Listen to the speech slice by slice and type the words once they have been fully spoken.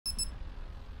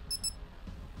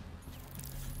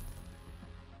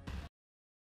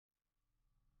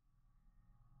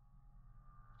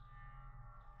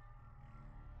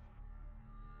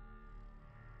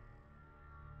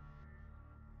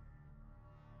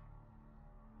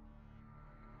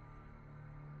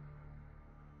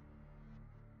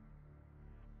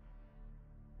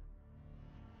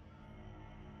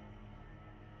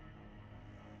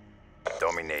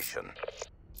Domination.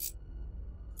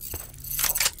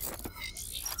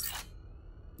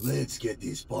 Let's get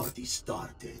this party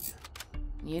started.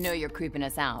 You know you're creeping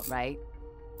us out, right?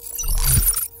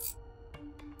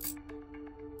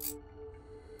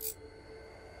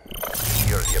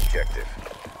 Secure the objective.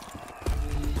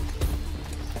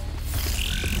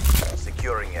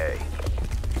 Securing A.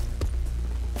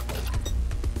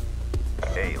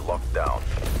 A locked down.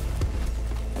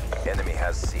 Enemy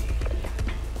has C.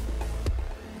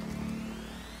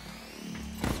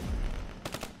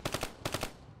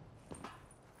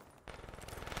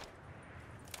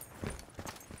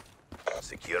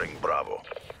 Securing Bravo.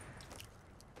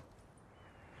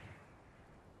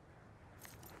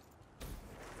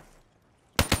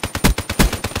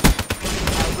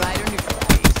 Outrider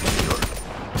neutralized.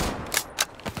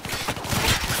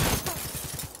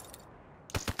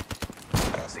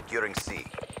 Securing C.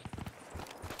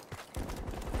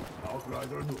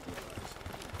 Outrider neutralized.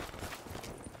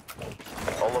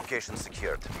 All locations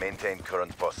secured. Maintain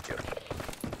current posture.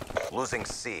 Losing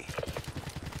C.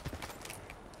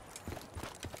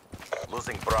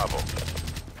 Losing Bravo.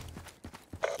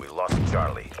 We lost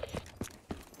Charlie.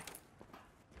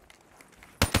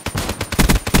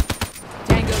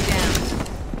 Tango down.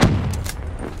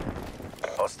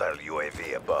 Hostile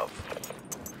UAV above.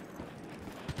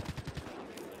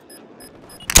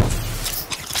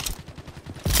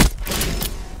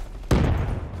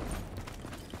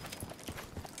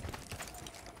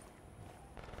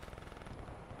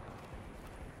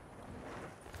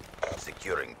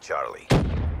 Securing Charlie.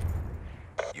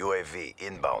 UAV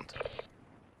inbound.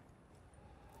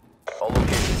 All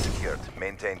locations secured.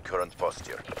 Maintain current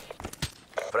posture.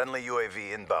 Friendly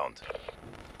UAV inbound.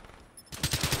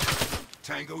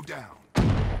 Tango down.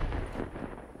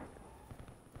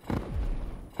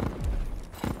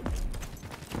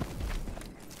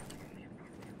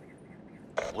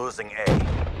 Losing A.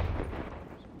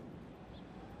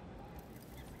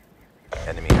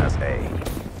 Enemy has A.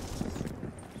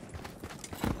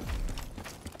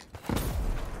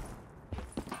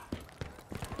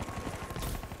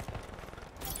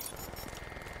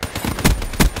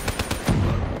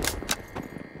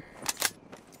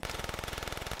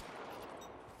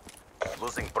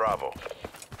 Losing Bravo.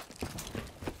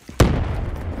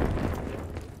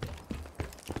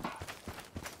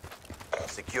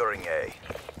 Securing A.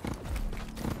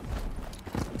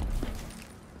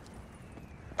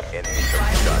 Enemy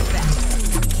shot.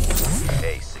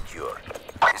 A secure.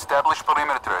 Establish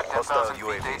perimeter at Hostile 10,000 feet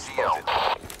UAV AGL.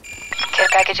 spotted. Care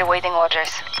package awaiting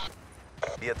orders.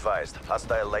 Be advised,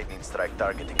 hostile lightning strike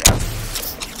targeting.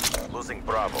 Losing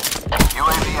Bravo.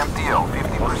 UAV MTL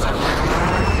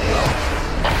 50%.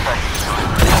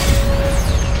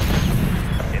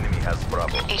 Enemy has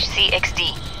Bravo.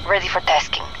 HCXD, ready for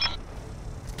tasking.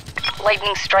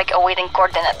 Lightning strike awaiting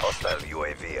coordinates. Hostile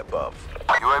UAV above.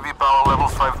 UAV power level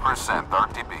 5%.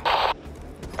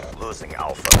 RTB. Losing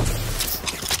Alpha.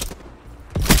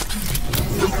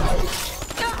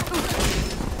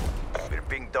 We're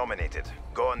being dominated.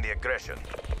 Go on the aggression.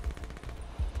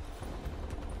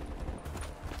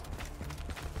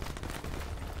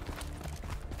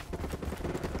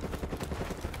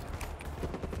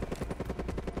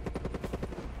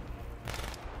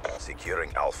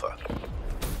 Securing Alpha.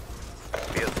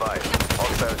 Be advised,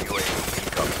 hostile UAV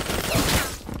incoming.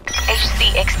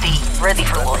 HCXD, ready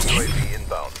for launch. UAV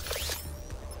inbound.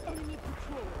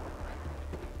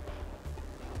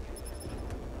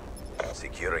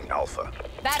 Securing Alpha.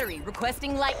 Battery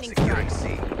requesting lightning Securing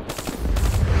strike. C.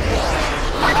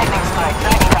 Lightning strike,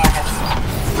 tracking targets.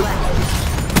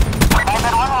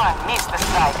 Member 1-1, missed the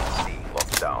strike. C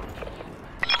locked down.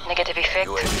 Negative effect,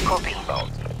 UAV copy.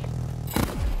 inbound.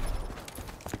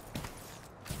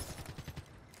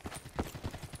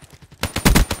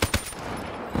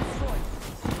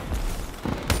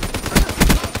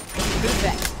 Good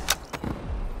effect.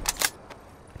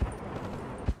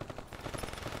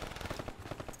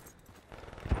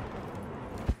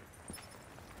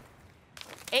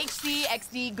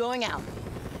 HCXD going out.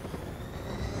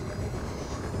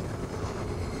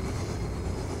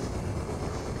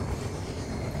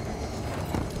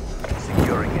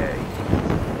 Securing A.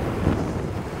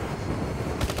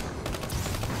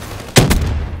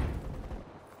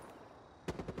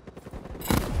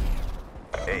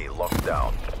 A locked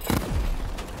down.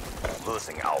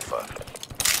 Losing Alpha.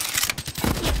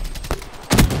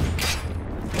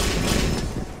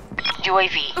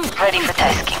 UAV, ready for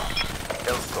tasking.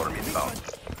 Hellstorm inbound.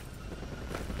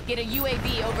 Get a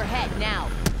UAV overhead now.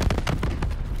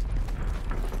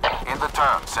 In the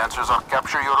turn, sensors are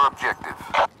capture your objective.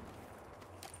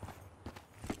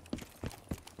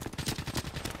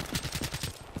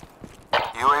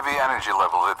 energy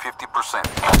levels at 50%.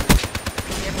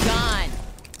 They're gone.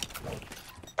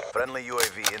 Friendly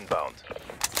UAV inbound.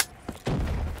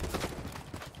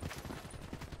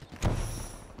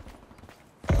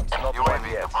 It's not UAV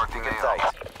one yet. departing Keep it AO.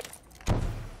 tight.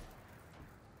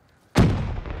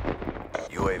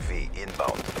 UAV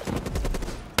inbound.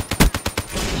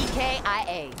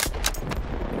 EKIA.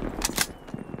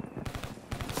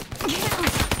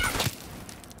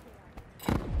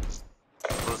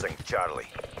 Losing Charlie.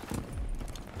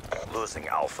 Losing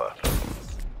Alpha.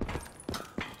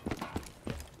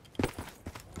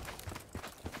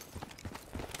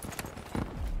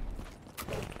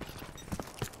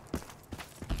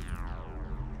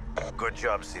 Good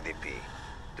job, CDP.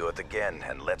 Do it again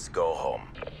and let's go home.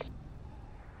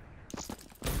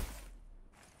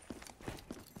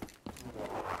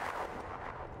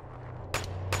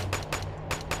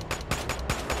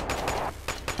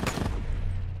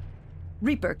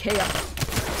 Reaper KO.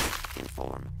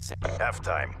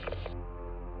 Halftime.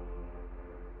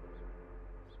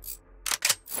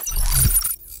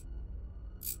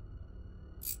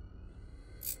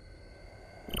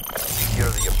 Secure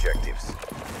the objectives.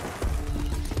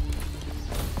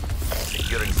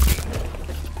 Securing C.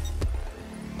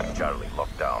 Charlie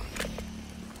locked down.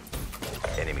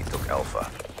 Enemy took Alpha.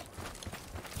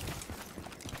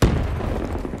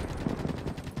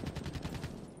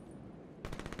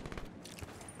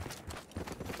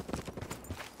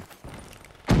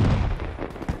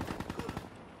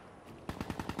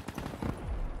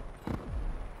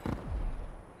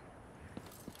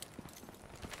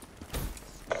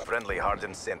 Friendly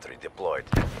hardened sentry deployed.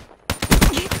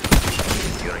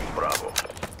 Securing Bravo.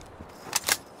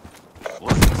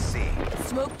 Losing C.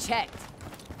 Smoke checked.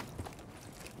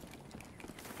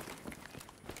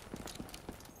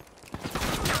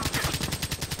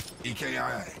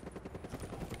 EKIA.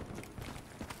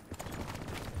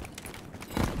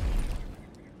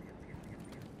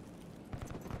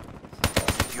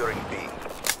 Securing B.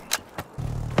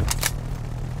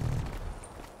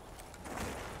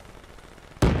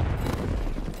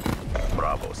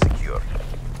 Bravo secured.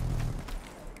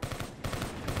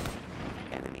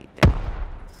 Enemy down.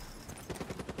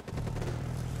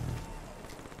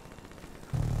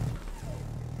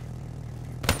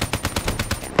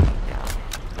 Enemy down.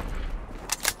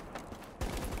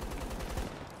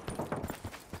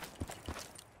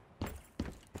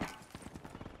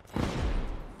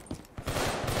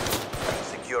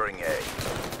 Securing A.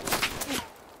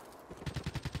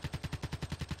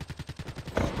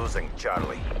 Losing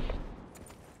Charlie.